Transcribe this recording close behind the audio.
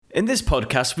In this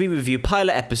podcast, we review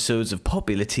pilot episodes of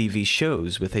popular TV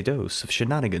shows with a dose of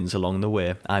shenanigans along the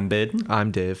way. I'm Baden. I'm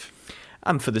Dave.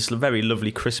 And for this very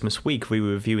lovely Christmas week, we were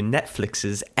reviewing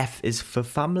Netflix's F is for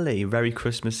Family. Very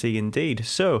Christmassy indeed.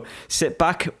 So, sit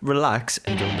back, relax,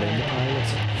 and don't blame the pilot.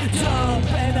 Don't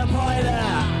blame the pilot.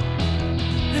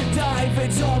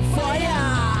 David's on fire.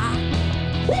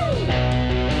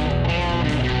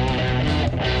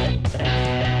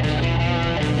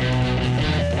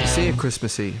 Say it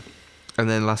Christmassy, and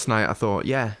then last night I thought,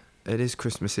 yeah, it is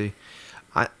Christmassy.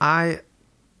 I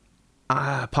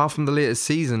apart from the latest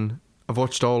season, I've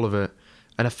watched all of it,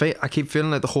 and I keep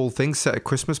feeling like the whole thing's set at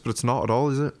Christmas, but it's not at all,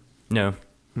 is it? No.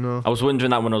 I was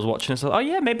wondering that when I was watching it. So, oh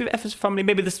yeah, maybe F is for Family.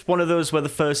 Maybe this is one of those where the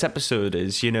first episode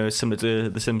is, similar to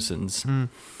The Simpsons.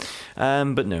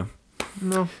 But no.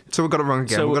 No. So we got it wrong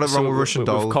again. We got it wrong with Russian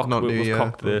Doll, not New we've Year.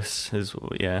 cocked this as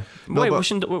yeah. No, Wait, but-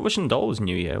 Russian Doll was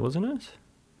New Year, wasn't it?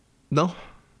 No,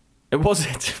 It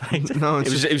wasn't. Right? No, it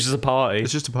was just a party.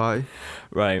 it's just a party.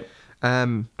 Right.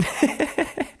 But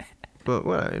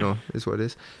well, it's what it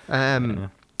is.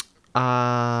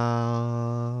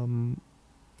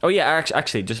 Oh yeah,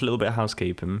 actually, just a little bit of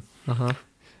housekeeping.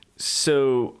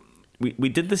 So we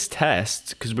did this test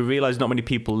because we realised not many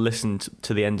people listened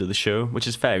to the end of the show, which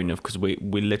is fair enough because we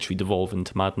literally devolve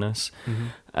into madness.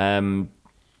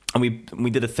 And we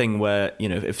did a thing where,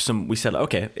 if we said,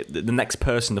 okay, the next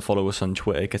person to follow us on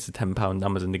Twitter gets a £10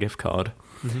 Amazon gift card.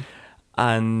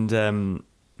 And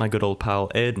my good old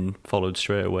pal Aidan followed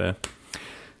straight away.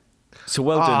 So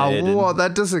well done, Aidan. What?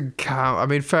 That doesn't count. I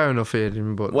mean, fair enough,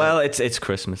 Aidan, but... Well, it's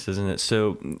Christmas, isn't it?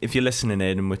 So if you're listening,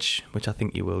 Aidan, which I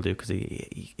think you will do because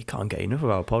he can't get enough of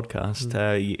our podcast,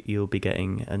 you'll be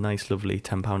getting a nice, lovely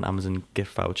 £10 Amazon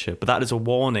gift voucher. But that is a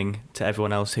warning to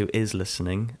everyone else who is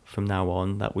listening from now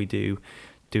on that we do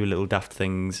little daft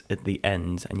things at the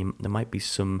end, and there might be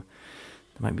some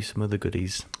other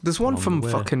goodies. There's one along from the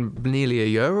way. fucking nearly a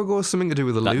year ago, something to do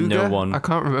with a That Luger. no one- I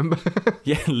can't remember.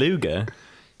 Yeah, Luger.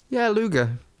 Yeah,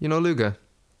 Luger. You know Luger?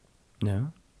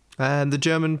 No. And the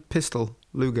German pistol,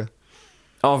 Luger.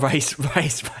 Oh, right.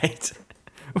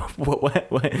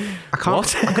 What? I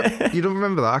can't. You don't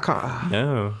remember that? I can't.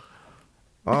 No.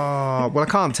 Oh, well, I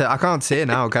can't say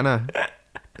now, can I?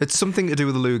 It's something to do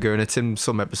with the Luger, and it's in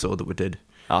some episode that we did.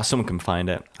 Oh, someone can find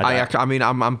it. I mean,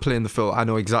 I'm playing the full. I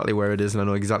know exactly where it is, and I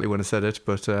know exactly when I said it.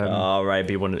 But Oh, right.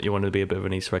 But you want to be a bit of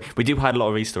an Easter egg. We do hide a lot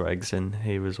of Easter eggs in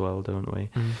here as well, don't we?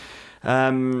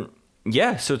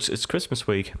 Yeah, so it's Christmas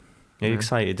week. Are you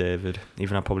excited, David?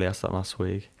 Even I probably asked that last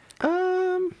week.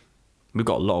 We've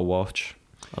got a lot to watch.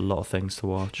 A lot of things to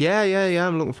watch. yeah.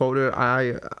 I'm looking forward to it.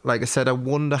 Like I said, I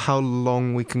wonder how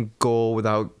long we can go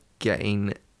without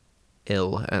getting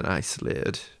ill and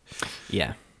isolated.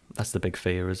 Yeah, that's the big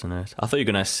fear, isn't it? I thought you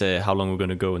were going to say how long we're going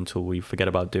to go until we forget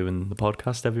about doing the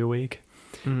podcast every week,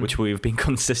 which we've been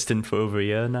consistent for over a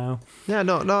year now. Yeah,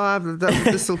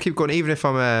 this will keep going, even if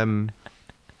I'm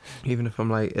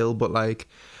like ill. But like,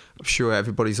 I'm sure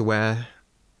everybody's aware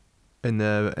in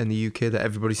the UK that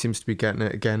everybody seems to be getting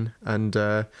it again, and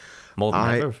More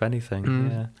than ever, if anything.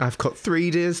 Yeah. I've got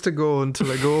 3 days to go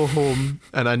until I go home,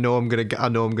 and I know I'm gonna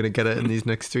get it in these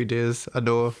next 3 days. I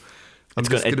know.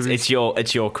 It's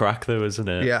your crack though, isn't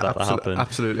it? Yeah, that happen.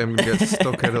 absolutely. I'm gonna get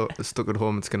stuck at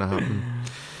home. It's gonna happen.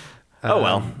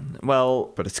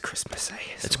 Well, but it's Christmas, eh?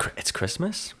 it's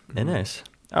Christmas, innit?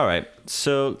 All right,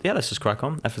 so yeah, let's just crack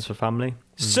on. F is for Family.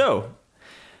 So,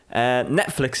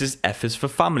 Netflix's F is for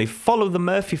Family. Follow the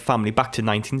Murphy family back to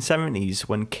 1970s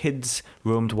when kids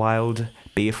roamed wild,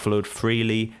 beer flowed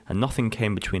freely, and nothing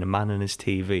came between a man and his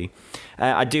TV.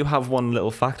 I do have one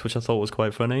little fact which I thought was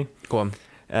quite funny. Go on.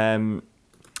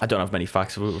 I don't have many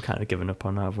facts. We're kind of giving up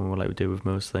on that, haven't we, like we do with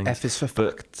most things. F is for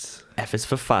facts. F is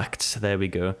for facts. There we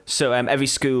go. So every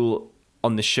school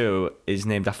on the show is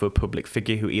named after a public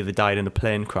figure who either died in a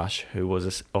plane crash who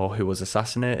was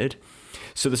assassinated.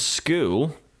 So the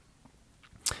school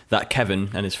that Kevin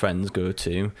and his friends go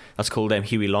to, that's called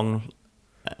Huey Long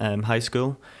High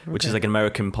School, which is like an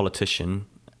American politician,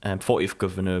 40th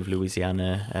governor of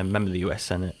Louisiana, member of the US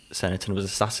Senate, and was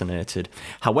assassinated.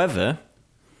 However,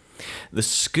 the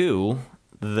school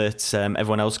that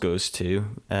everyone else goes to,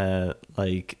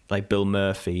 like Bill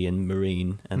Murphy and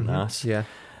Marine and that,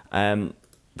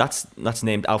 that's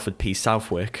named Alfred P.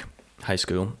 Southwick High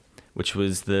School, which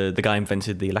was the guy who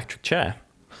invented the electric chair.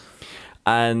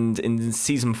 And in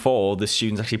season 4, the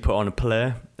students actually put on a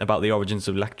play about the origins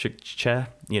of electric chair.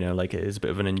 Like it is a bit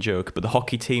of an in-joke. But the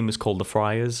hockey team is called the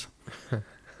Friars.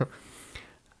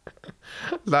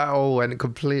 That all went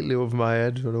completely over my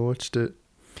head when I watched it.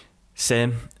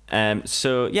 Same.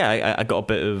 So yeah,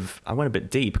 I went a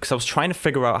bit deep because I was trying to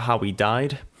figure out how he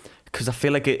died. because I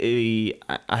feel like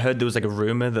I heard there was like a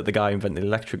rumor that the guy who invented the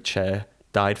electric chair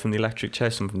died from the electric chair,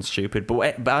 something stupid.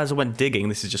 But as I went digging,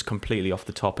 this is just completely off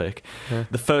the topic. Yeah.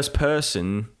 The first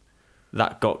person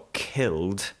that got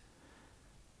killed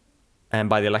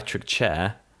by the electric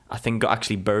chair, I think got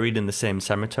actually buried in the same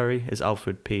cemetery as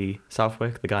Alfred P.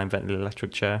 Southwick, the guy who invented the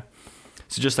electric chair.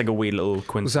 So just like a wee little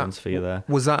coincidence for you there.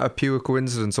 Was that a pure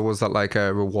coincidence, or was that like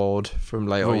a reward from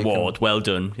like... oh, Reward, well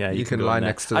done. Yeah, you can go lie in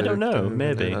there. next to I don't know,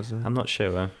 maybe. I don't know. I'm not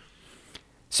sure.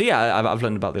 So yeah, I've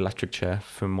learned about the electric chair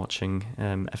from watching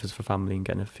F is for Family and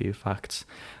getting a few facts.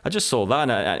 I just saw that,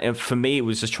 and for me, it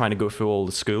was just trying to go through all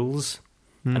the schools,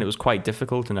 and it was quite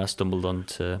difficult, and I stumbled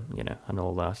onto, and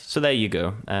all that. So there you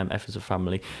go, F is for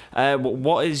Family.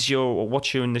 What's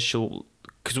your initial...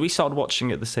 Because we started watching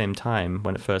it at the same time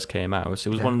when it first came out. So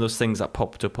it was one of those things that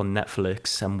popped up on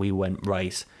Netflix, and we went,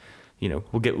 right,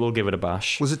 we'll give it a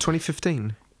bash. Was it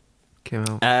 2015? Came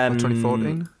out. Or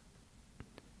 2014?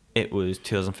 It was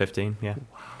 2015. Yeah.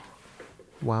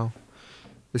 Wow.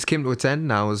 This came to its end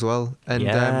now as well, and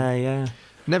yeah.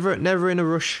 Never in a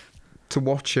rush to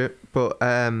watch it, but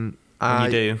When you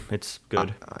do, it's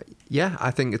good. I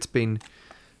think it's been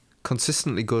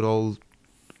consistently good all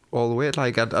the way.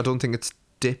 Like I don't think it's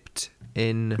dipped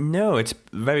in. No, it's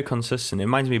very consistent. It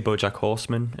reminds me of BoJack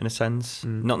Horseman in a sense.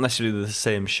 Not necessarily the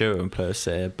same show per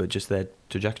se, but just their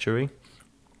trajectory.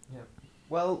 Yeah.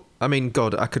 Well, I mean,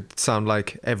 God, I could sound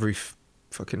like every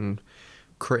fucking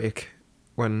critic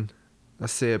when I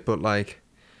say it, but like,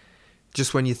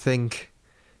 just when you think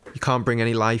you can't bring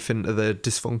any life into the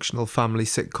dysfunctional family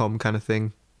sitcom kind of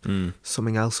thing,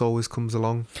 something else always comes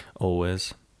along.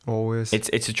 Always.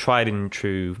 It's a tried and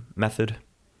true method.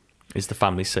 Is the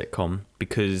family sitcom,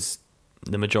 because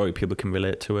the majority of people can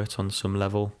relate to it on some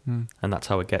level, and that's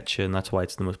how it gets you, and that's why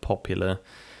it's the most popular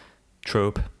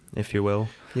trope, if you will.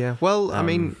 Yeah. Well, I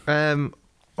mean,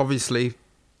 obviously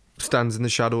stands in the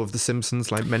shadow of The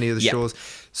Simpsons, like many of the shows.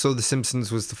 So The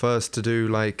Simpsons was the first to do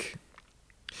like.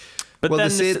 But they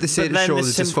say the show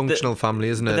is a dysfunctional family,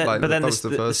 isn't it? But then that was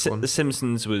the first one. The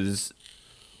Simpsons was,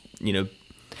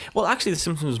 well, actually, The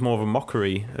Simpsons was more of a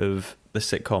mockery of the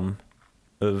sitcom,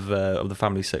 of the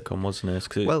family sitcom, wasn't it?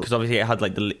 Because obviously it had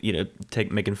like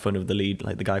making fun of the lead,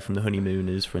 like the guy from The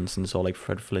Honeymooners, for instance, or like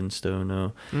Fred Flintstone,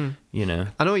 or I know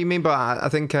what you mean, but I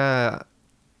think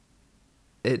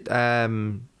it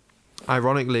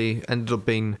ironically ended up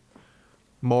being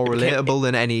more relatable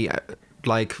than any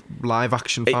like live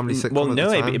action family sitcom. Well, no,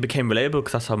 at the time. it became relatable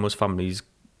because that's how most families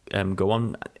go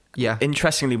on. Yeah.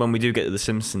 Interestingly, when we do get to the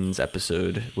Simpsons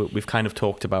episode, we've kind of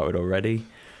talked about it already,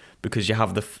 because you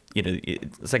have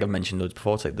it's like I've mentioned those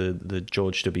before. It's like the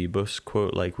George W. Bush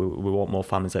quote, like we want more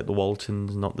families like the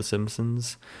Waltons, not the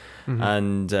Simpsons.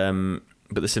 And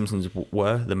but the Simpsons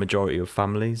were the majority of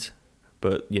families,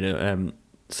 but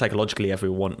psychologically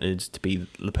everyone wanted to be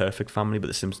the perfect family, but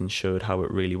the Simpsons showed how it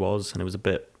really was, and it was a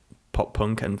bit pop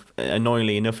punk, and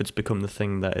annoyingly enough, it's become the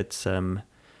thing that it's the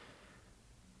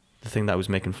thing that I was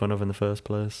making fun of in the first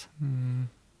place.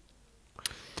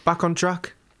 It's back on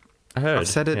track. I heard. I've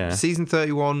said it. Yeah. Season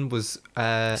 31 was...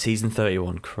 Season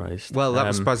 31, Christ. Well, that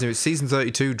was surprising. Season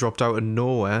 32 dropped out of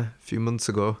nowhere a few months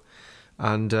ago.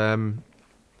 And...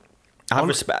 I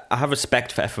have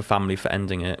respect for F for Family for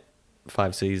ending it.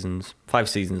 5 seasons. 5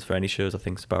 seasons for any shows, I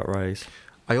think, is about right.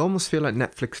 I almost feel like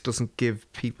Netflix doesn't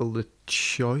give people the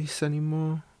choice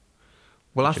anymore.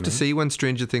 We'll have to see when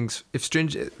Stranger Things... If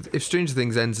Stranger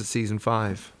Things ends at season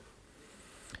 5,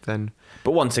 then...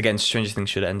 But once again, Stranger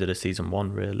Things should have ended at season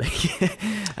 1, really.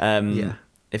 Yeah.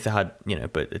 If they had,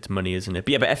 but it's money, isn't it?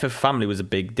 But yeah, but F for Family was a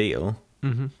big deal.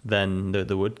 Then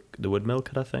the Wood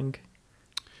Milk, I think.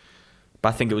 But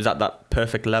I think it was at that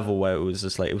perfect level where it was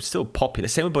just like, it was still popular.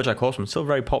 Same with BoJack Horseman, still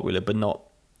very popular, but not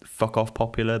fuck off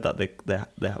popular, that they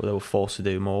were forced to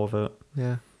do more of it.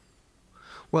 Yeah.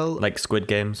 Well, like Squid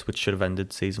Games, which should have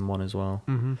ended season 1 as well.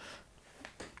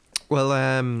 Well,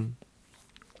 I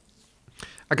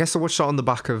guess I watched that on the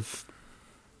back of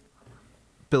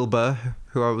Bill Burr,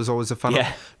 who I was always a fan of.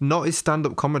 Not his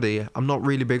stand-up comedy. I'm not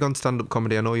really big on stand-up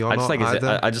comedy. I know you're not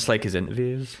either. I just like his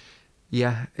interviews.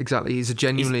 Yeah, exactly. He's a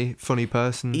genuinely funny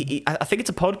person. I think it's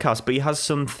a podcast, but he has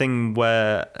something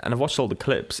where, and I've watched all the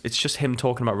clips, it's just him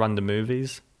talking about random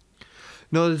movies.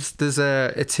 No, it's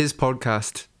his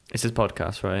podcast. It's his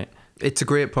podcast, right? It's a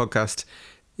great podcast.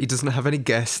 He doesn't have any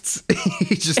guests.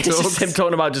 He just talks. It's just him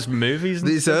talking about just movies.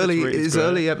 His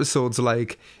early episodes are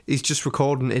like he's just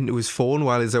recording into his phone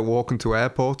while he's out walking to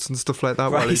airports and stuff like that.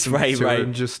 Right.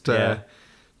 And just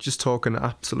talking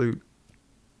absolute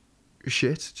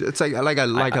shit. It's like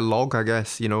a log, I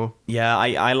guess. Yeah,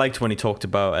 I liked when he talked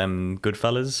about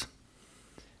Goodfellas.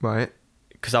 Right.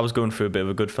 because I was going through a bit of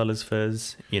a Goodfellas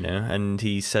phase, and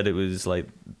he said it was like,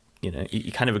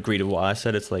 you kind of agreed with what I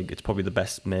said. It's like it's probably the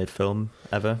best made film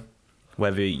ever,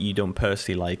 whether you don't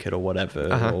personally like it or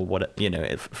whatever, or what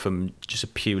from just a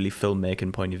purely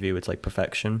filmmaking point of view, it's like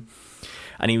perfection.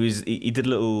 And he did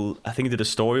I think he did a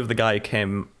story of the guy who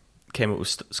came up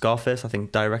with Scarface. I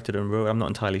think directed and wrote. I'm not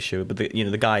entirely sure, but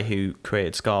the guy who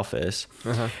created Scarface,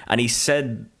 and he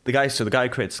said the guy who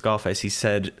created Scarface, he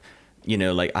said,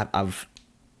 like I've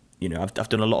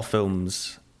done a lot of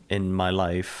films in my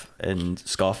life, and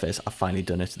Scarface, I've finally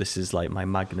done it. This is like my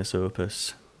magnus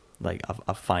opus. Like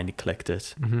I've finally clicked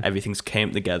it. Everything's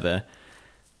came together.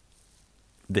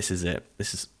 This is it.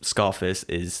 Scarface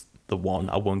is the one.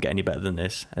 I won't get any better than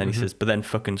this. And then he says, but then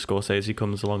fucking Scorsese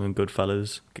comes along and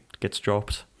Goodfellas gets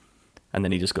dropped, and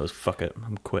then he just goes, fuck it,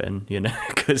 I'm quitting,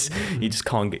 because you just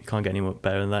can't get any more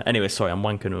better than that. Anyway, sorry, I'm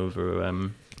wanking over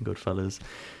Goodfellas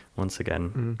once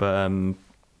again, but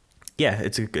yeah,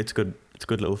 it's a good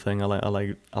little thing. I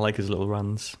like his little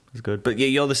runs. It's good. But yeah,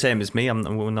 you're the same as me.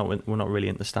 We're not really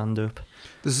into stand up.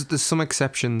 There's some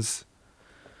exceptions,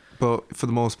 but for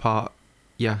the most part,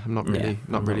 yeah, I'm not really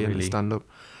into stand up.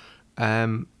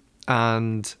 But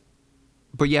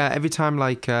yeah, every time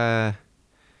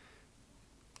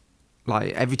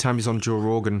every time he's on Joe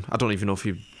Rogan, I don't even know if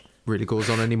he really goes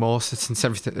on anymore since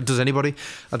everything. Does anybody?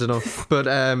 I don't know. But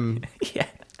yeah,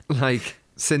 like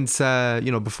since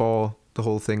before the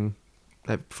whole thing,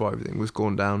 before everything was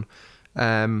going down,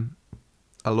 I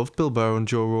love Bill Burr on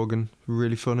Joe Rogan.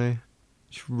 Really funny.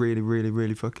 It's really, really,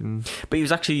 really fucking. But he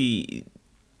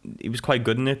was quite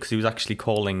good in it because he was actually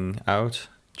calling out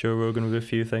Joe Rogan with a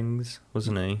few things,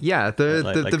 wasn't he? Yeah, I think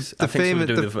famous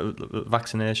the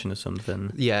vaccination or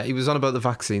something. Yeah, he was on about the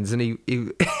vaccines, and he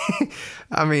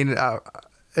I mean, I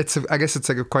guess it's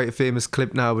like quite a famous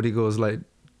clip now, but he goes like,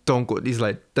 "Don't go." He's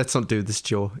like, "Let's not do this,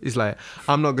 Joe." He's like,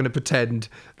 "I'm not going to pretend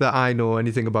that I know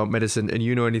anything about medicine and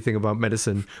you know anything about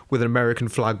medicine with an American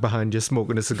flag behind you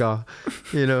smoking a cigar,"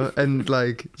 and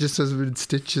like just as with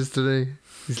Stitches today,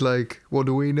 he's like, "What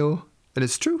do we know?" And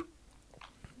it's true.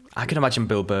 I can imagine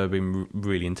Bill Burr being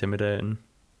really intimidating.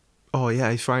 Oh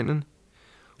yeah, he's frightening.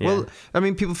 Yeah. Well, I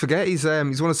mean, people forget he's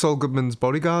one of Saul Goodman's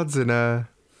bodyguards in Well,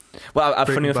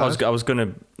 funny enough, I was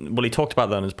gonna. Well, he talked about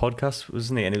that on his podcast,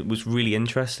 wasn't he? And it was really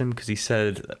interesting because he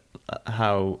said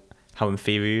how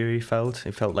inferior he felt.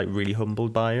 He felt like really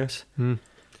humbled by it.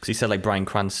 Because he said like Bryan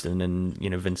Cranston and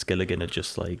Vince Gilligan are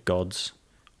just like gods.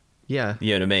 Yeah.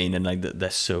 You know what I mean? And like they're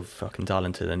so fucking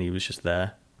talented, and he was just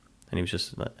there. And he was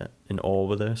just like, in awe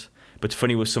with it. But it's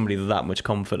funny with somebody with that much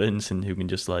confidence and who can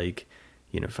just like,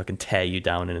 fucking tear you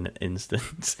down in an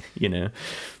instant, Yeah,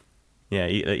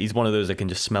 he's one of those that can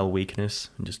just smell weakness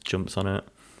and just jumps on it.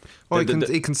 Oh,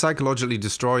 he can psychologically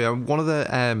destroy you. One of the,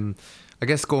 I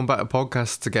guess going back to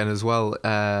podcasts again as well,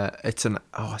 it's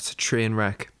a train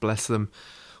wreck, bless them.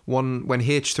 When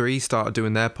H3 started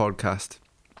doing their podcast.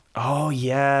 Oh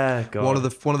yeah, God. One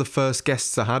of the first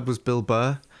guests I had was Bill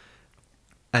Burr.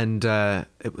 And it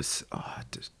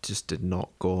just did not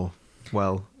go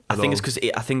well. I think it's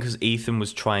because Ethan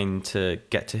was trying to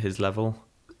get to his level,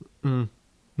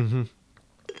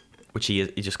 which he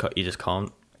just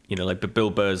can't. But Bill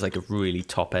Burr's like a really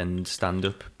top end stand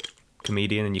up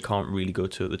comedian, and you can't really go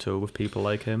toe to toe with people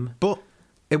like him. But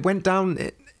it went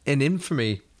down in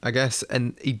infamy, I guess,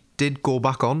 and he did go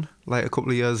back on like a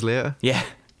couple of years later. Yeah.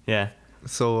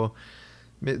 So.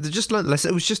 They just learned less.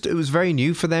 It was very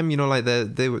new for them, like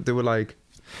they were like,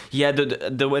 yeah,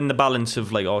 they were in the balance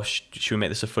of like, oh, should we make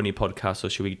this a funny podcast or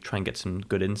should we try and get some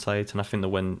good insight? And I think they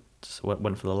went for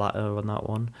the latter on that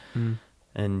one.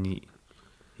 And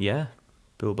yeah,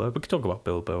 Bill Burr. We could talk about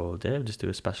Bill Burr all day. We'll just do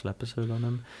a special episode on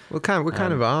him. We kind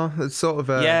of are. It's sort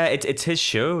of yeah. It's his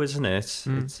show, isn't it?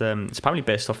 It's apparently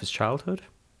based off his childhood.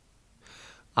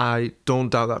 I don't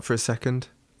doubt that for a second.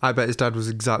 I bet his dad was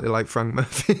exactly like Frank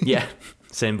Murphy. Yeah.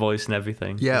 Same voice and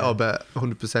everything. Yeah, I'll bet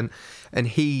 100%. And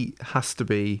he has to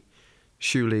be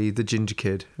surely the ginger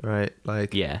kid, right?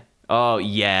 Like, yeah. Oh,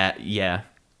 yeah,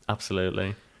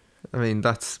 absolutely. I mean,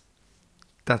 that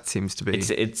seems to be.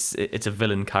 It's a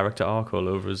villain character arc all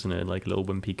over, isn't it? Like a little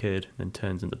wimpy kid, then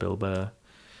turns into Bill Burr.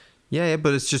 Yeah,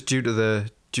 but it's just due to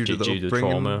the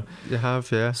trauma you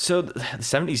have. Yeah. So the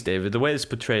 70s, David. The way it's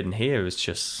portrayed in here is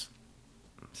just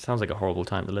sounds like a horrible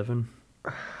time to live in.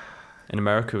 In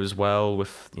America as well,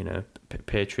 with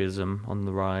patriotism on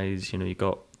the rise, you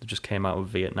just came out of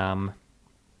Vietnam.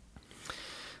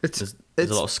 There's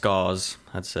a lot of scars,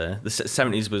 I'd say. The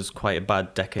 70s was quite a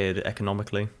bad decade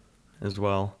economically, as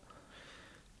well.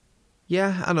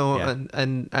 Yeah, I know, Yeah.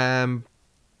 and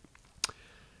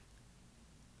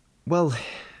well,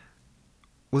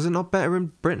 was it not better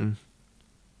in Britain?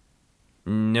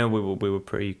 No, we were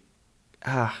pretty.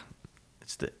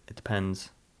 It depends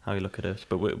how you look at it,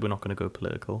 but we're not going to go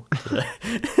political today.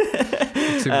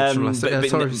 Too much from last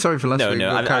week. Sorry for last week. We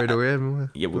got carried away.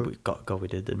 Yeah, we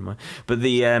did, didn't we? But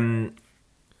the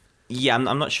yeah,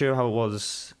 I'm not sure how it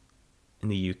was in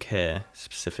the UK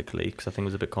specifically because I think it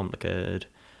was a bit complicated.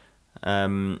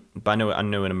 But I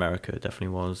know in America it definitely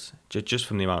was just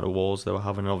from the amount of wars they were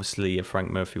having. Obviously,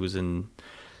 Frank Murphy was in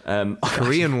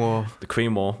Korean War. The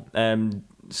Korean War.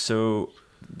 So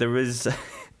there is.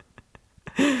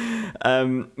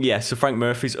 So Frank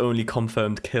Murphy's only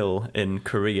confirmed kill in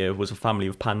Korea was a family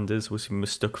of pandas was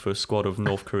mistook for a squad of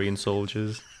North Korean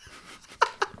soldiers.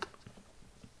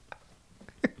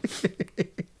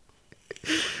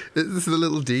 It's the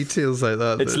little details like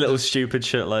that. It's little stupid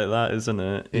shit like that, isn't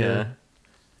it? Yeah.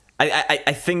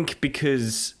 I think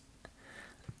because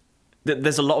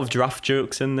there's a lot of draft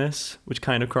jokes in this, which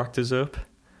kind of cracked us up.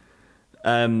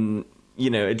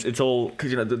 It's all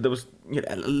because there was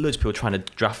loads of people trying to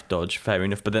draft dodge, fair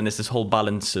enough. But then there's this whole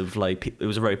balance of like it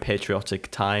was a very patriotic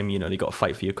time. You got to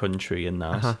fight for your country and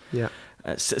that. Yeah.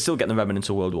 Still getting the remnants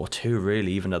of World War II,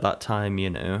 really, even at that time.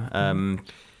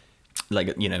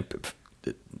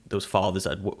 Those fathers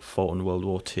that had fought in World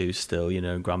War II still,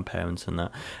 grandparents and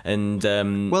that. And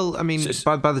well, I mean,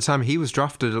 by the time he was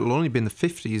drafted, it'll only be in the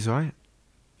 50s, right?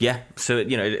 Yeah. So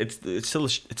it's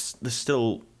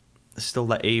still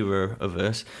that era of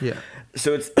us. Yeah.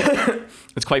 So it's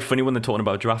it's quite funny when they're talking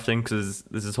about drafting because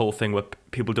there's this whole thing where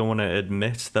people don't want to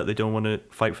admit that they don't want to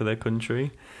fight for their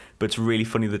country, but it's really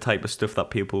funny the type of stuff that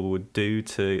people would do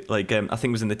to I think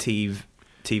it was in the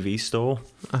TV store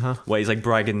where he's like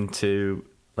bragging to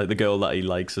like the girl that he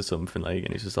likes or something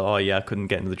and he's just like, oh yeah, I couldn't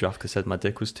get into the draft because I said my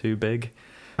dick was too big.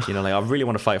 I really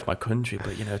want to fight for my country,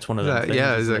 but it's one of them things.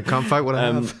 Yeah, can't fight what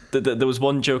I have. There was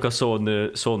one joke I saw in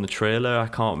the trailer. I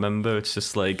can't remember. It's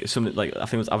just like something like I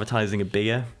think it was advertising a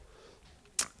beer,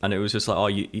 and it was just like, oh,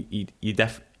 you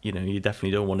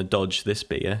definitely don't want to dodge this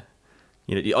beer.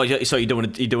 You don't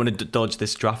want to dodge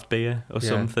this draft beer or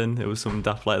something. It was something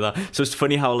daft like that. So it's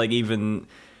funny how like even.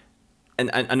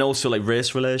 And also like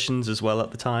race relations as well at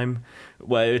the time,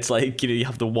 where it's like you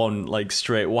have the one like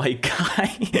straight white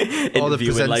guy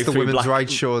interviewing like the women's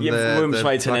rights show, the women's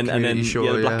rights, and then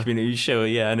the black community show,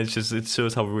 and it's just it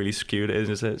shows how really skewed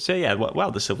it is. So yeah, well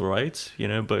the civil rights,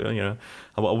 but I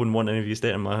wouldn't want any of you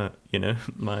staying in my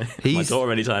my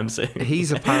daughter anytime soon.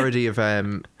 He's a parody of I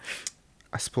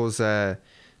suppose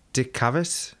Dick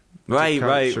Cavett.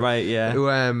 Right, yeah. Who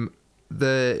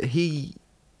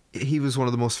he was one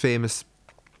of the most famous.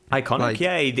 Iconic,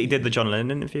 he did the John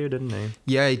Lennon interview, didn't he?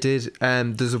 Yeah, he did.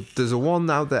 There's a one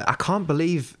out there. I can't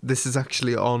believe this is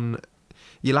actually on.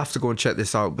 You'll have to go and check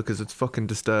this out because it's fucking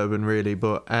disturbing, really.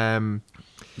 But it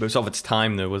was of its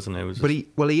time, though, wasn't it?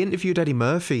 He interviewed Eddie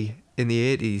Murphy in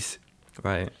the 80s,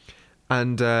 right?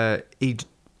 And he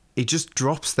just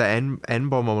drops the N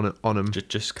bomb on him,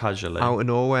 just casually out of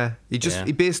nowhere.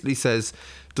 He basically says,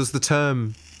 "Does the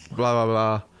term blah blah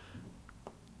blah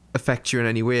affect you in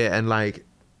any way?" And like.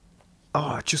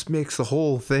 Oh, it just makes the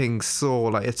whole thing so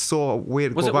like it's so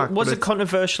weird to go back. Was it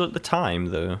controversial at the time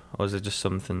though, or was it just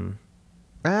something?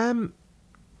 I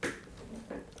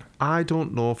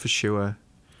don't know for sure.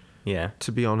 Yeah,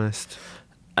 to be honest.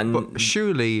 But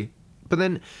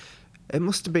then it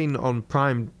must have been on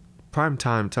prime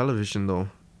time television though.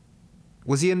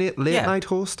 Was he a late night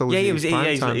host or was he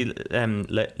prime time?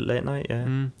 Late night.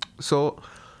 Yeah. So,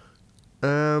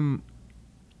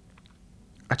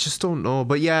 I just don't know,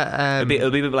 but yeah, it'll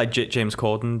be a bit like James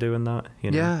Corden doing that.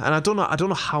 Yeah, and I don't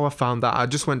know how I found that. I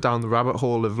just went down the rabbit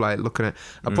hole of like looking at.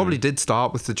 I probably did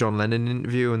start with the John Lennon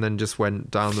interview and then just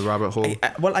went down the rabbit hole.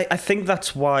 I think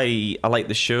that's why I like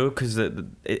the show because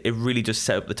it really just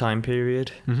set up the time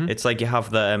period. Mm-hmm. It's like you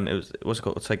have the what's it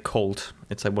called? It's like Cult.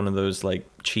 It's like one of those like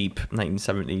cheap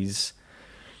 1970s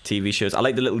TV shows. I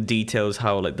like the little details.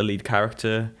 How like the lead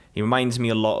character, he reminds me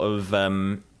a lot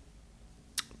of.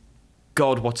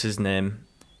 God, what's his name?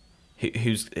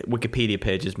 Whose Wikipedia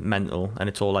page is mental and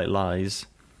it's all like lies.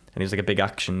 And he's like a big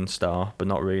action star, but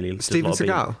not really. Steven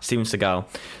Seagal. Steven Seagal.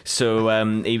 So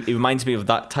he reminds me of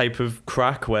that type of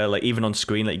crack where, like, even on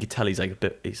screen, like you could tell he's like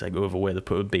overweight. They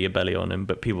put a beer belly on him,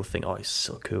 but people think, oh, he's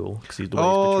so cool because he's the way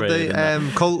he's portrayed.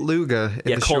 Oh, Colt Luger.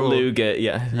 Colt Luger.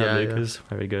 Yeah, Luger's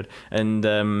very good. And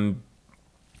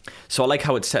so I like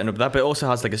how it's setting up that, but it also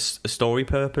has like a story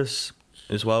purpose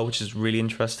as well, which is really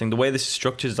interesting. The way this is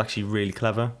structured is actually really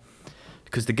clever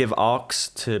because they give arcs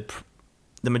to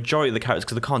the majority of the characters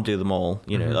because they can't do them all.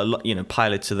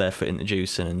 Pilots are there for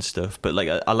introducing and stuff. But like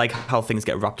I like how things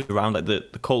get wrapped around. Like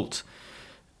the cult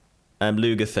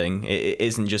Luger thing, it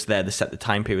isn't just there to set the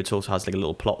time period. It also has like a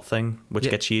little plot thing which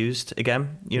gets used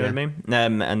again. You know what I mean?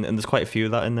 And there's quite a few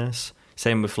of that in this.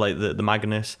 Same with like the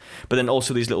Magnus, but then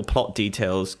also these little plot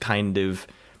details kind of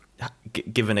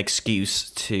give an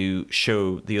excuse to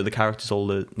show the other characters, all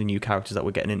the new characters that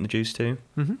we're getting introduced to.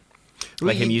 Mm-hmm.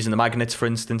 Like him using the magnets, for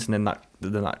instance, and then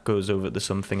that goes over to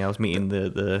something else, meeting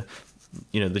the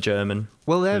German.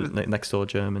 Well, next door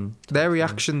German. Their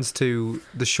reactions to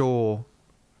the show,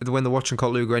 when they're watching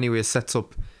Colt Luger anyway, sets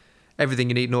up everything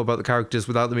you need to know about the characters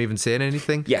without them even saying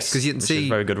anything. Yes, because you can see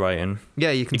very good writing. Yeah,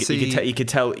 you can see. You can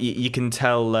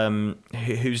tell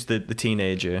who's the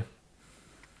teenager.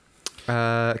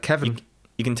 Kevin.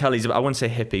 You can tell I wouldn't say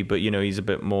hippie, but he's a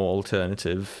bit more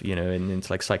alternative, and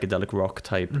into like psychedelic rock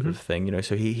type of thing,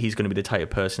 so he's going to be the type of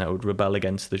person that would rebel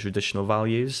against the traditional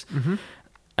values.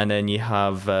 And then you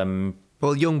have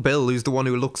young Bill, who's the one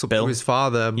who looks up to his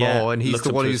father more, and he's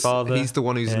the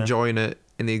one who's enjoying it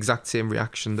in the exact same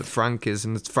reaction that Frank is,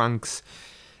 and it's Frank's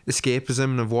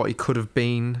escapism of what he could have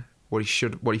been, what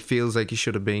he feels like he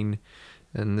should have been,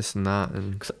 and this and that,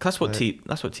 and that's what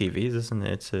TV is, isn't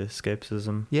it? It's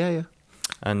escapism. Yeah.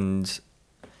 And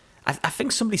I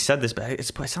think somebody said this, but it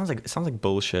sounds like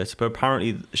bullshit. But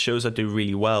apparently, shows that do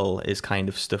really well is kind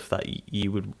of stuff that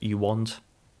you want,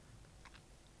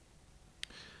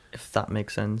 if that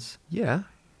makes sense. Yeah,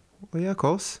 well, yeah, of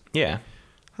course. Yeah,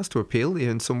 has to appeal to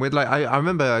you in some way. Like I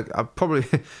remember, I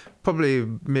probably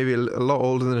maybe a lot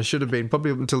older than I should have been.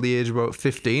 Probably up until the age of about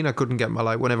 15, I couldn't get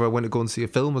whenever I went to go and see a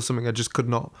film or something, I just could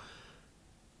not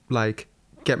like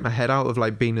get my head out of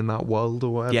like being in that world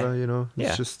or whatever.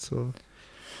 It's just so.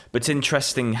 But it's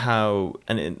interesting how,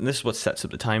 and this is what sets up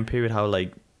the time period. How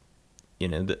like,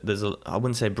 there's I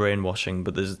wouldn't say brainwashing,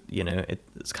 but there's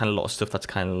it's kind of a lot of stuff that's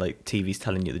kind of like TV's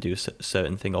telling you to do a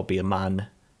certain thing or be a man,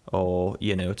 or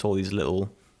it's all these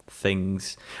little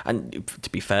things. And to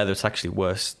be fair, it's actually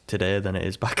worse today than it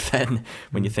is back then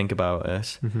when you think about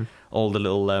it. All the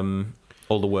little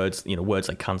all the words, words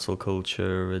like cancel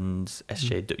culture and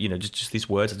SJ, just these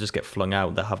words that just get flung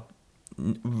out that have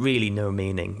really no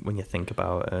meaning when you think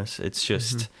about it. It's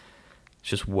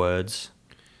just words,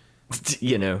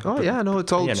 Oh yeah, no,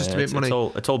 it's all just to make money.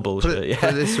 It's all bullshit. Put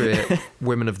it this way,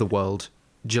 women of the world,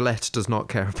 Gillette does not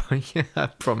care about you. I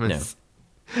promise.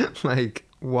 No. Like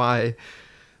why?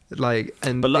 Like,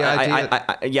 and but look,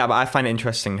 but I find it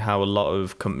interesting how a lot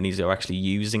of companies are actually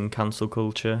using cancel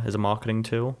culture as a marketing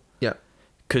tool. Yeah.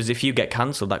 Because if you get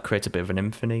cancelled, that creates a bit of an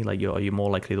infamy. Like, are you more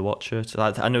likely to watch it?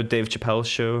 I know Dave Chappelle's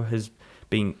show has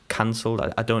been cancelled.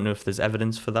 I don't know if there's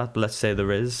evidence for that, but let's say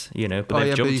there is, But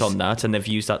they've jumped on that and they've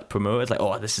used that to promote it. Like,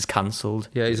 oh, this is cancelled.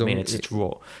 Yeah, it's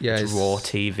raw. Yeah, it's raw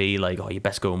TV. Like, oh, you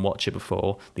best go and watch it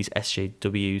before these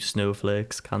SJW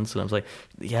snowflakes cancel. I was like,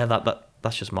 yeah,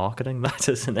 that's just marketing, that,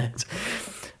 isn't it?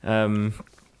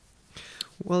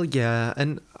 Well, yeah,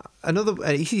 and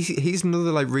he's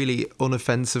another like really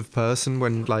unoffensive person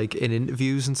when like in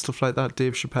interviews and stuff like that.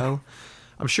 Dave Chappelle,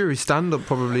 I'm sure his stand-up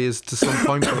probably is to some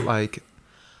point, but like,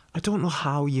 I don't know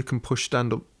how you can push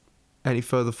stand-up any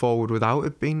further forward without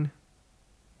it being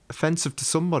offensive to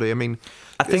somebody. I mean,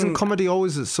 isn't comedy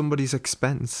always at somebody's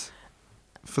expense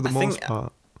for the most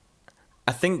part?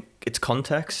 I think it's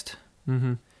context.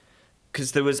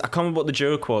 Because there was, I can't remember what the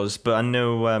joke was, but I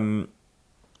know,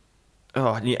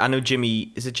 I know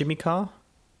Jimmy, is it Jimmy Carr?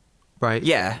 Right.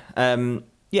 Yeah.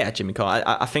 Jimmy Carr.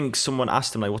 I think someone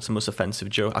asked him, like, what's the most offensive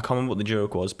joke? I can't remember what the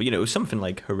joke was, but, it was something,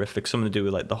 like, horrific, something to do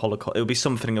with, like, the Holocaust. It would be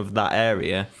something of that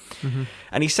area.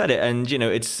 And he said it, and,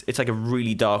 it's like a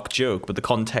really dark joke, but the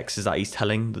context is that he's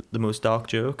telling the most dark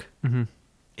joke,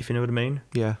 if you know what I mean.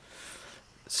 Yeah.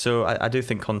 So I do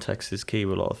think context is key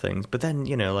with a lot of things. But then,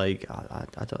 like, I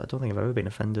don't think I've ever been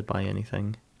offended by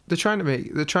anything. They're trying to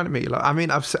make like, I mean,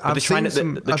 I've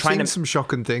seen some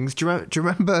shocking things. Do you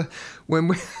remember when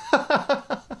we?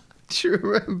 Do you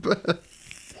remember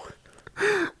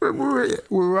when we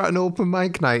were at an open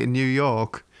mic night in New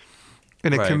York,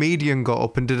 and a comedian got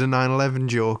up and did a 9/11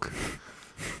 joke,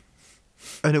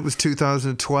 and it was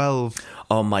 2012.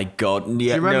 Oh my god! Yeah, do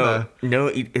you remember? No,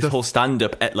 his whole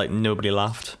stand-up, like, nobody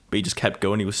laughed, but he just kept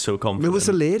going. He was so confident. It was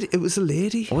a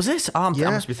lady. Was it? I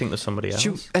must be thinking of somebody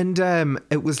else.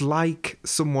 It was like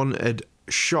someone had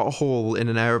shot a hole in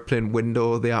an airplane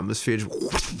window. The atmosphere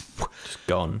just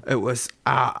gone. It was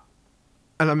and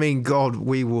I mean, God,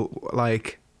 we were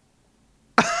like.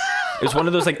 It was one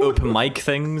of those like open mic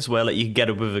things where like you could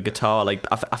get up with a guitar. Like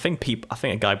I think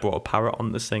a guy brought a parrot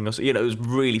on this thing. Or so, it was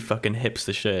really fucking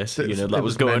hipster shit. That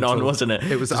was going mental. on, wasn't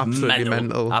it? It was absolutely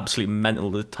mental. Absolutely mental,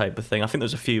 the type of thing. I think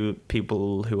there's a few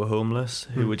people who were homeless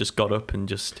who were just got up and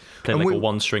just played like a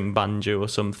one-string banjo or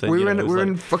something. We're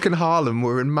in fucking Harlem.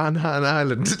 We're in Manhattan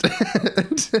Island.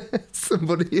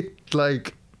 Somebody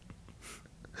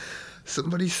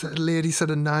said, a lady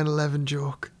said a 9/11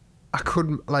 joke. I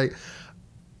couldn't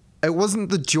it wasn't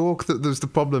the joke that was the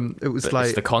problem. It was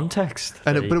it's the context.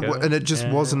 And it just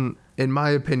wasn't, in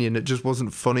my opinion, it just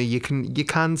wasn't funny. You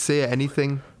can say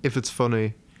anything if it's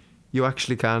funny. You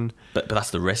actually can. But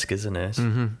that's the risk, isn't it?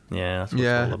 Mm-hmm. Yeah, that's what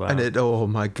it's all about. And oh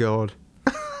my god.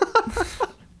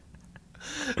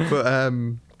 But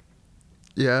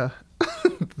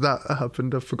that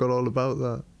happened. I forgot all about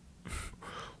that.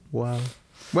 Wow.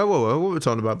 Well, what were we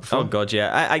talking about before? Oh god,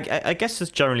 yeah. I guess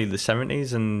it's generally the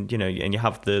 70s, and and you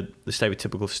have the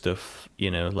stereotypical stuff.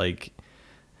 Like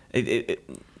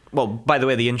well, by the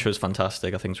way, the intro is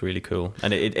fantastic. I think it's really cool,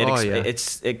 and it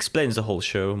explains the whole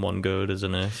show in one go,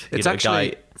 doesn't it? It's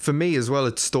actually for me as well.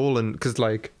 It's stolen because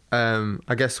I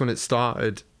guess when it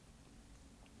started,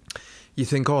 you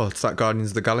think, oh, it's that Guardians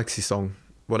of the Galaxy song,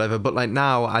 whatever. But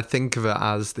now I think of it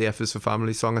as the F is for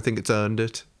Family song. I think it's earned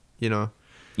it.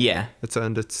 Yeah, it's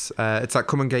earned its. It's like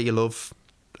 "Come and Get Your Love."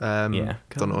 Don't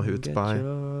know who it's by.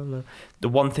 The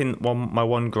my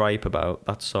one gripe about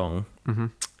that song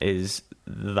is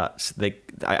that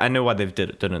I know why they've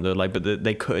done it though. But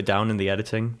they cut it down in the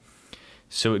editing,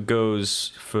 so it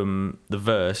goes from the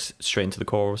verse straight into the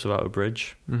chorus without a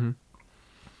bridge. Mm-hmm. And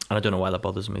I don't know why that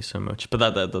bothers me so much.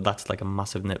 But that's like a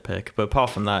massive nitpick. But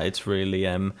apart from that, it's really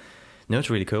it's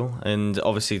really cool, and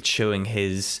obviously it's showing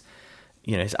his.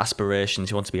 His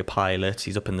aspirations. He wants to be a pilot.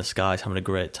 He's up in the skies having a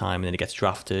great time, and then he gets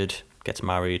drafted, gets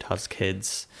married, has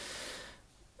kids,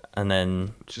 and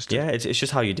then it's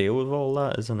just how you deal with all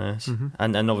that, isn't it? Mm-hmm.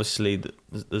 And obviously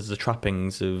there's the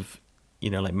trappings of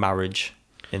like marriage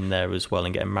in there as well,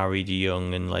 and getting married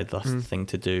young, and that's the thing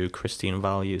to do. Christian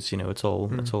values, it's all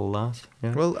that.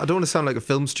 Yeah. Well, I don't want to sound like a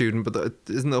film student, but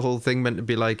isn't the whole thing meant to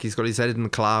be like he's got his head in the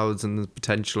clouds and the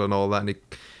potential and all that, and he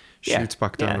shoots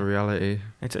back down to reality.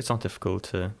 It's not difficult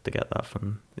to get that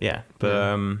from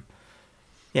but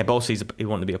but also he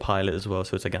wanted to be a pilot as well,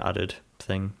 so it's like an added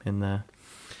thing in there.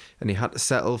 And he had to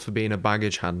settle for being a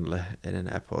baggage handler in an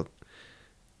airport.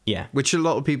 Yeah, which a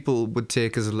lot of people would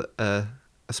take as I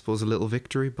suppose a little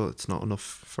victory, but it's not enough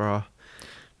for our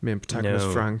main protagonist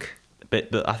Frank.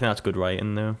 But I think that's good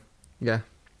writing though. Yeah,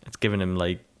 it's given him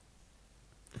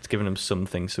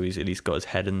something, so he's at least got his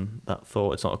head in that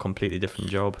thought. It's not a completely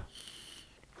different job.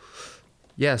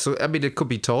 Yeah, so I mean, it could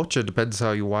be torture. Depends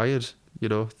how you're wired.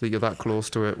 That you're that close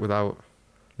to it without.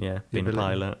 Yeah, being a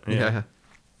pilot. Yeah.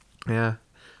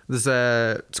 There's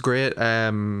it's a great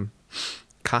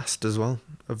cast as well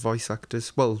of voice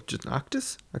actors. Well, just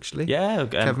actors actually. Yeah,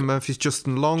 Kevin Murphy's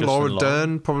Justin Long, Laura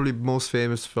Dern, probably most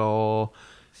famous for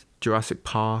Jurassic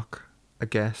Park, I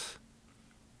guess.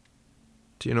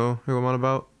 Do you know who I'm on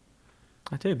about?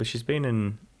 I do, but she's been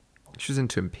in... She was in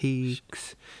Twin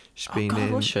Peaks. She's been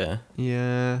in... was she?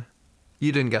 Yeah.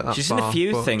 You didn't get that She's far, in a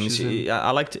few things.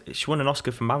 I liked... She won an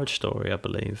Oscar for Marriage Story, I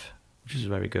believe, which is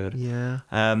very good. Yeah.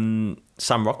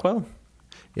 Sam Rockwell.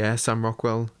 Yeah, Sam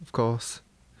Rockwell, of course.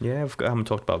 Yeah, I haven't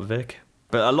talked about Vic.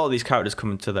 But a lot of these characters come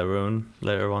into their own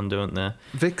later on, don't they?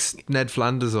 Vic's Ned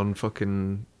Flanders on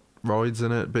fucking roids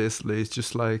in it, basically. It's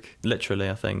just like... Literally,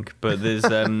 I think. But there's...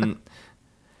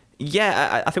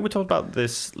 Yeah, I think we talked about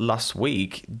this last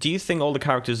week. Do you think all the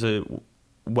characters are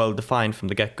well defined from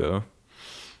the get-go?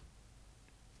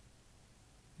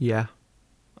 Yeah.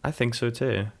 I think so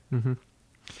too. Mm-hmm.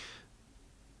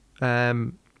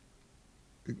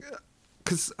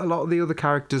 Because a lot of the other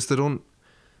characters, they don't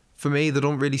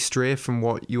really stray from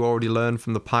what you already learned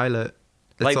from the pilot.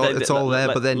 It's all there,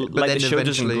 but then the show eventually...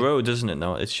 doesn't grow, doesn't it?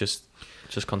 No, it's just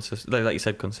consistent. Like you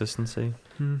said, consistency.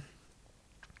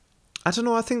 I don't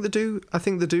know. I think they do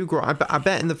grow. I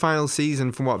bet in the final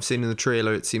season, from what I've seen in the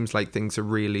trailer, it seems like things are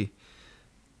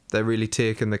they're really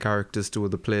taking the characters to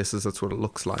other places. That's what it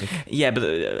looks like. Yeah, but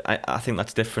I think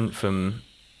that's different from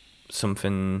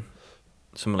something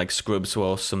like Scrubs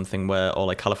or something or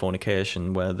like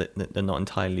Californication, where they're not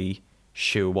entirely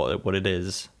sure what it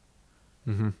is.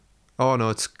 Mm-hmm. Oh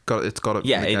no, it's got it.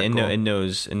 Yeah, it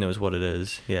knows what it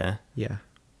is. Yeah. Yeah.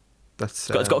 It's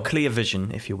got a clear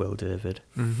vision, if you will, David.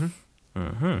 Mm-hmm.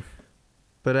 Mm-hmm.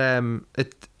 But I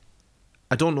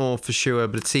don't know for sure,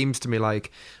 but it seems to me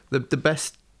like the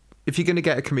best, if you're going to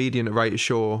get a comedian to write a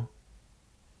show,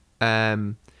 I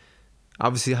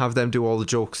obviously have them do all the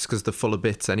jokes because they're full of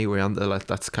bits anyway, aren't they? Like,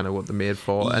 that's kind of what they're made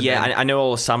for. And Yeah, then- I know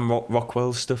all Sam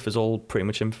Rockwell's stuff is all pretty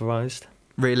much improvised.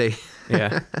 really.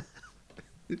 Yeah.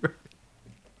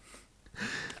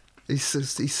 He's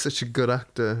such a good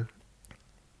actor.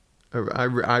 I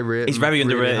rate He's him very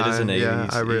really underrated, high. isn't he? Yeah,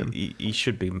 He's- I rate him. he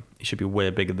should be way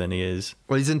bigger than he is.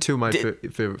 Well, he's in two of my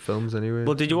Did- favorite films anyway.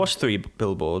 Well, did you watch 3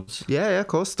 Billboards? Yeah, of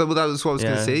course. Well, that was what I was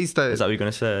going to say. He's the, Is that what you're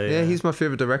going to say? yeah, he's my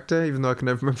favorite director, even though I can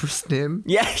never remember his name.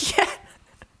 Yeah, yeah.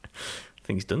 I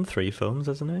think he's done 3 films,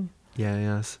 hasn't he? Yeah, he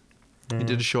has. Yeah. He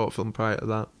did a short film prior to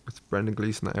that with Brendan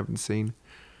Gleeson that I haven't seen.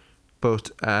 But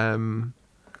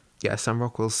yeah, Sam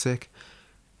Rockwell's sick.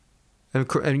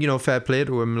 And you know, fair play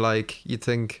to him. Like, you'd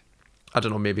think, I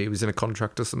don't know, maybe he was in a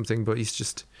contract or something, but he's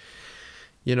just,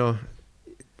 you know,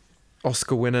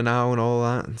 Oscar winner now and all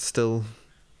that, and still,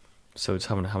 So it's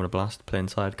having a blast playing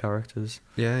side characters.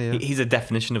 yeah. He's a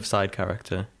definition of side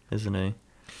character, isn't he?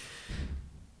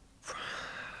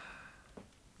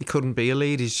 He couldn't be a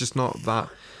lead. He's just not that.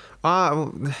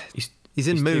 Well, he's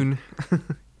in he's Moon.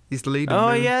 He's the lead in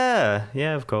Oh Moon.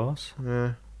 yeah, of course.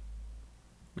 Yeah.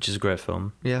 Which is a great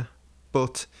film. Yeah,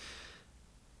 but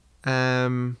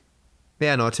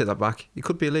yeah, no, I take that back. He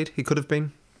could be a lead. He could have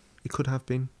been. He could have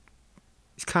been.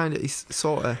 He's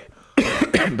sort of.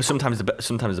 But sometimes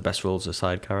the best roles are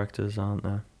side characters, aren't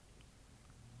they?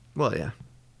 Well, yeah.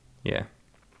 Yeah.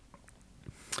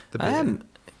 The bit-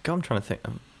 I'm trying to think.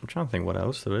 I'm trying to think what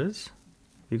else there is.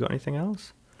 You got anything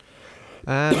else?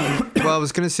 well, I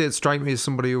was going to say it strike me as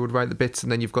somebody who would write the bits,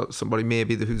 and then you've got somebody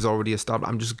maybe who's already established.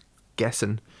 I'm just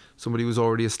guessing somebody who's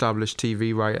already established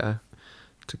TV writer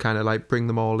to kind of like bring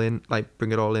them all in, like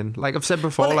bring it all in. Like I've said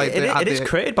before, Well, like it is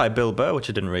created by Bill Burr, which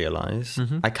I didn't realize.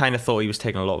 Mm-hmm. I kind of thought he was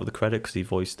taking a lot of the credit because he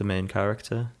voiced the main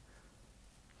character.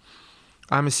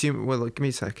 I'm assuming. Well, give me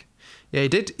a sec. Yeah, he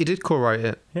did co-write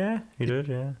it. Yeah, he did.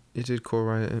 Yeah. He did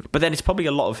co-write it. But then it's probably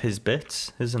a lot of his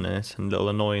bits, isn't it? And little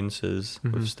annoyances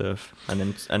Mm-hmm. with stuff.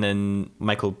 And then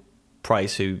Michael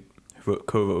Price, who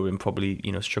co-wrote and probably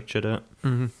structured it.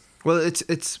 Mm-hmm. Well, it's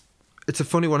a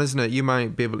funny one, isn't it? You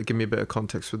might be able to give me a bit of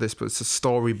context for this, but it's a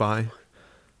story by.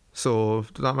 So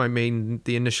that might mean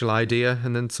the initial idea,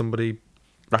 and then somebody.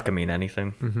 That can mean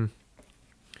anything. Mm-hmm.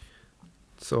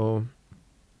 So.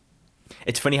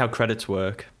 It's funny how credits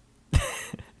work.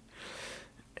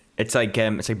 It's like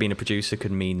being a producer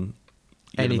could mean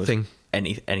Anything.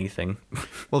 Anything.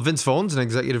 Well, Vince Vaughn's an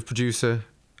executive producer,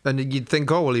 and you'd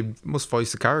think, oh well, he must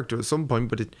voice the character at some point,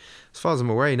 but as far as I'm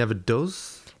aware, he never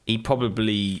does. He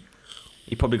probably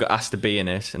got asked to be in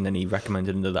it, and then he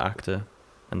recommended another actor,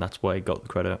 and that's why he got the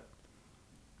credit.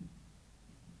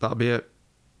 That'll be it.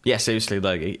 Yeah, seriously,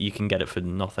 like you can get it for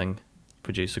nothing.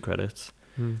 Producer credits.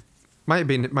 Might have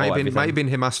been everything.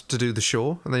 him asked to do the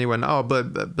show, and then he went, oh,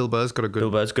 but Bill Burr's got a good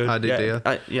Bill Burr's good. idea.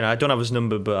 Yeah, I don't have his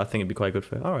number, but I think it'd be quite good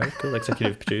for. All right, cool.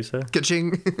 Executive producer.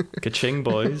 Ka-ching. Ka-ching,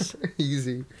 boys.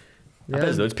 Easy. I bet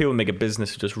there's loads of people make a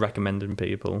business of just recommending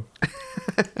people.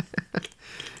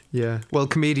 Yeah. Well,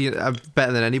 comedian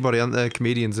better than anybody, aren't there?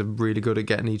 Comedians are really good at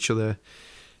getting each other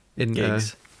in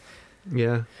Gigs.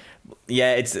 Yeah.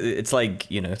 Yeah, it's like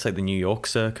it's like the New York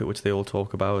circuit, which they all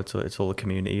talk about. It's all a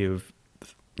community of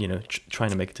trying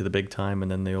to make it to the big time, and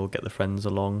then they all get their friends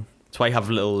along. That's why you have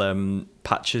little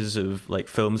patches of like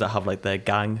films that have like their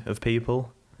gang of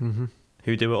people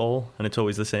who do it all, and it's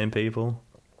always the same people.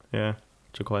 Yeah,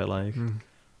 which I quite like.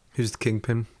 Who's the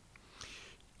kingpin?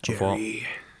 Of what?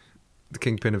 The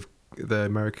kingpin of the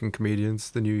American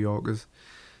comedians, the New Yorkers.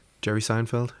 Jerry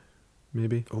Seinfeld,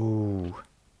 maybe. Oh,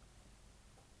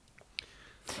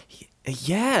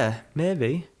 yeah,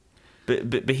 maybe.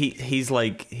 But he's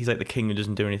like the king who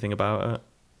doesn't do anything about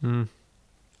it.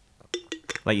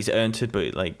 Like he's earned it,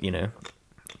 but like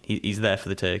he's there for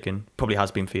the taking. Probably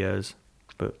has been for years,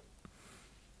 but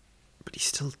But he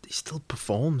still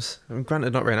performs. I mean,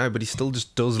 granted, not right now, but he still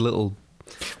just does little.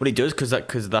 well, he does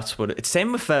because that's what it's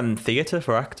same with theatre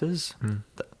for actors.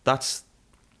 That's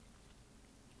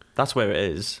where it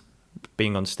is.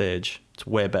 Being on stage, it's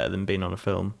way better than being on a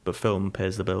film. But film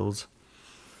pays the bills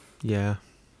Yeah.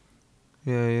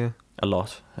 Yeah. a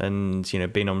lot, and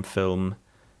being on film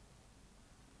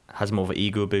has more of an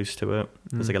ego boost to it.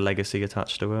 There's like a legacy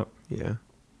attached to it. Yeah.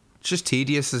 It's just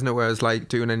tedious, isn't it? Whereas like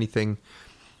doing anything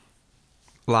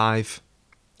live.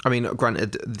 I mean,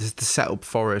 granted, there's the setup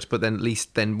for it, but then at least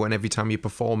when every time you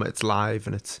perform it, it's live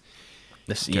and it's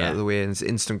get out of the way, and it's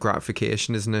instant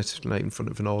gratification, isn't it? Like in front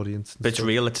of an audience. and But it's stuff.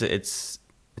 real. It's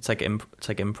like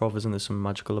improv, isn't there? Something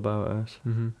magical about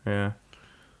it. Yeah,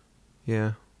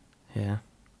 Yeah. yeah.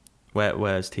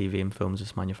 Whereas TV and films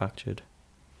is manufactured.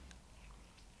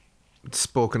 It's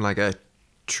spoken like a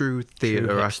true theatre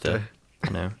True actor.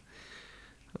 hipster,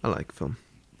 I like film.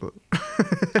 But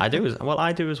I do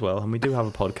as well, and we do have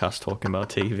a podcast talking about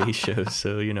TV shows,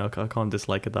 so I can't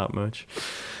dislike it that much.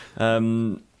 Or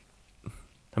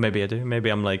maybe I do. Maybe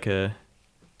I'm like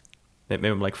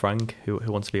Frank, who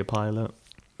wants to be a pilot.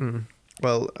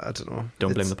 Well, I don't know.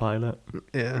 Don't blame the pilot.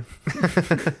 Yeah.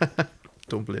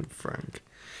 Don't blame Frank.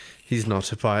 He's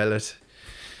not a pilot.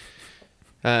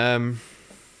 What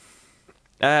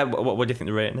do you think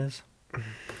the rating is?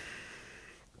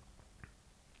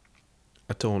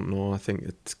 I don't know. I think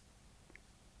it's...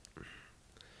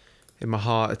 In my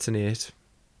heart, it's an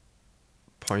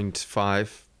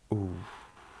 8.5. Ooh.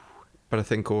 But I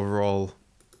think overall,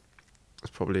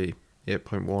 it's probably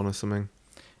 8.1 or something.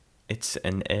 It's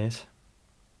an 8.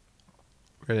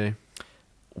 Really?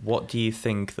 What do you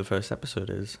think the first episode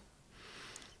is?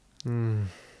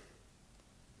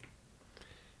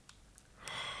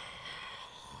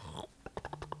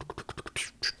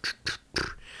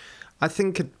 I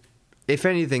think, if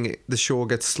anything, the show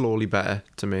gets slowly better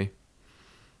to me.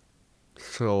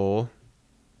 So,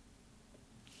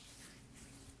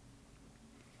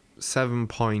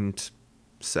 7.7.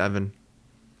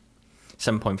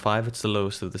 7.5. It's the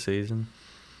lowest of the season.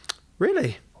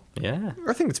 Really? Yeah.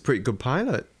 I think it's a pretty good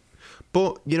pilot.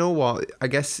 But you know what? I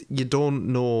guess you don't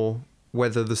know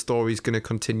whether the story's going to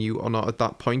continue or not at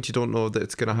that point. You don't know that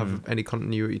it's going to have any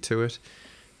continuity to it.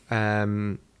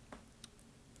 And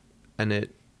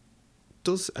it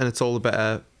does, and it's all the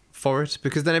better for it,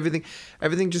 because then everything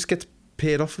just gets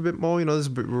paid off a bit more. There's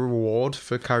a bit of reward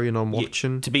for carrying on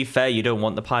watching. To be fair, you don't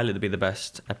want the pilot to be the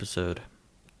best episode.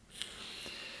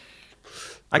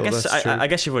 I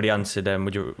guess you've already answered.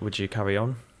 Would you carry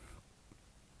on?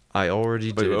 I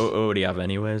already did. We already have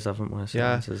anyways, haven't we? So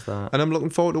Yeah. answers that. And I'm looking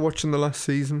forward to watching the last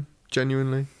season.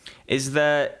 Genuinely. Is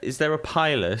there a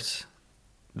pilot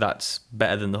that's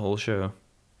better than the whole show?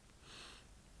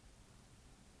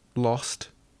 Lost.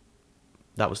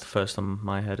 That was the first on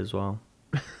my head as well.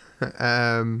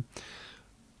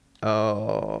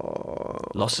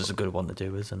 Lost is a good one to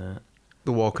do, isn't it?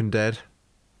 The Walking Dead.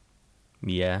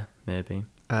 Yeah, maybe.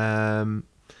 There's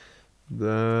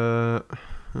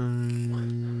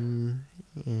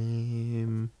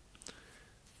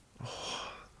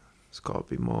got to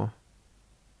be more.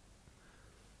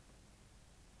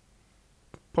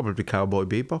 Probably Cowboy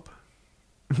Bebop.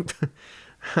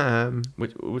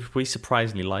 Which we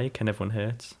surprisingly like and everyone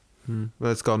hates.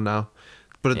 Well, it's gone now.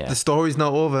 But Yeah. the story's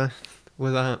not over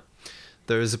with that.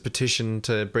 There is a petition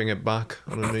to bring it back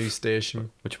on a news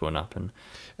station. Which won't happen.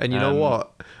 And you know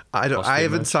what? I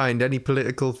haven't much. signed any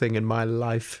political thing in my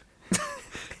life.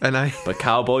 But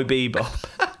Cowboy Bebop.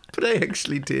 But I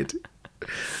actually did.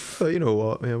 So you know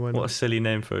what? Yeah, why not? What a silly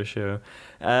name for a show.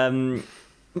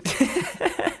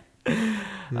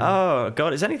 Oh,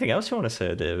 God. Is there anything else you want to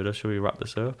say, David, or should we wrap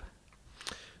this up?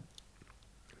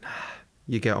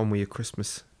 You get on with your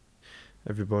Christmas,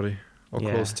 everybody, or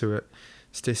Yeah. close to it.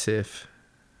 Stay safe.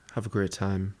 Have a great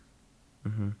time.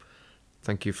 Mm-hmm.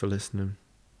 Thank you for listening.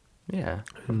 Yeah.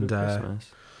 And, Good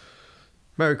Christmas.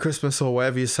 Merry Christmas or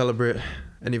whatever you celebrate.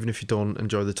 And even if you don't,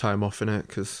 enjoy the time off in it,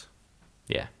 because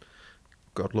Yeah.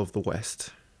 God love the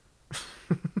West.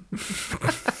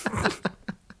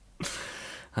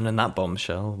 And in that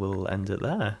bombshell, we'll end it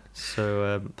there.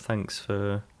 So thanks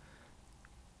for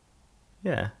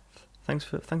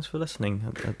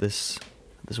listening at this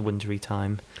wintry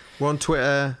time. We're on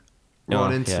Twitter, we're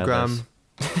on Instagram,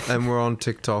 and we're on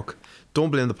TikTok. Don't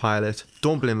blame the pilot,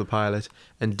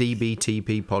 and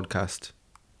DBTP podcast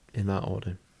in that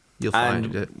order. You'll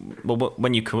find it. Well,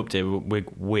 when you come up to it,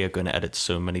 we're going to edit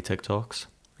so many TikToks.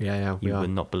 Yeah, we You are.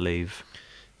 would not believe.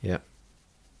 Yeah.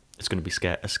 It's going to be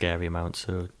a scary amount,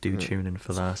 so do tune in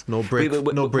for that. No break, we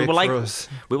no break were for like, us.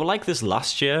 We were like this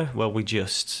last year, where it was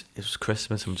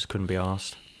Christmas and we just couldn't be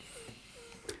arsed.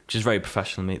 Which is very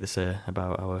professional of me to say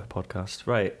about our podcast.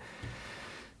 Right.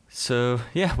 So,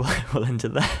 yeah, we'll end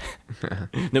it there.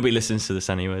 Nobody listens to this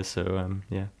anyway, so,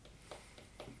 yeah.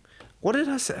 What did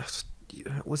I say?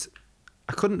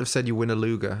 I couldn't have said you win a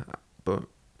Luger, but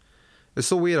it's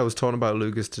so weird. I was talking about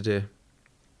Lugers today.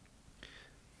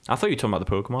 I thought you were talking about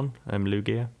the Pokemon,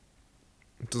 Lugia.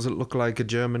 Does it look like a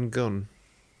German gun?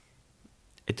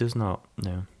 It does not,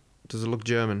 no. Does it look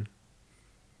German?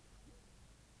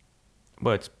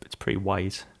 Well, it's pretty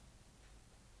white.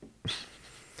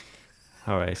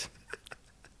 All right.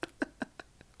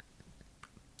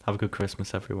 Have a good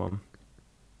Christmas, everyone.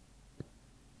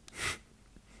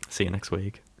 See you next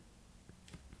week.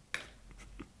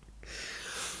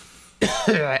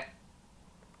 I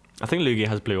think Lugia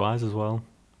has blue eyes as well.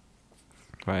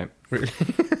 Right. Really?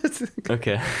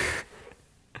 Okay.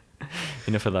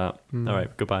 Enough of that. All right,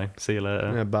 goodbye. See you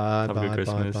later. Yeah, bye, Have a bye, good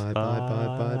Christmas. bye, bye, bye,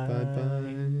 bye, bye, bye,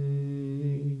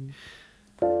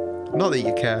 bye. Not that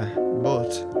you care, but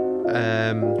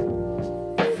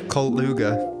Colt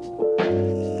Luger.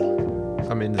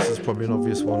 I mean, this is probably an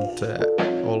obvious one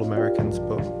to all Americans,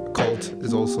 but Colt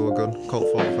is also a gun. Colt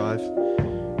 45.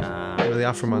 With the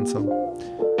Afro Man song.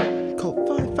 Colt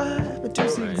 45 and 2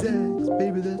 zigzags,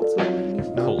 baby, that's all I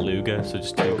need. No. Colt Luger, so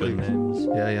just two good names.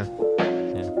 Yeah. Yeah,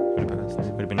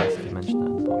 would have been nice if you mentioned that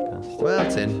in the podcast. Well,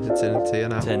 it's in. It's here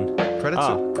now. It's in.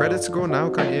 Credits are going now,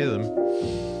 can't you hear them?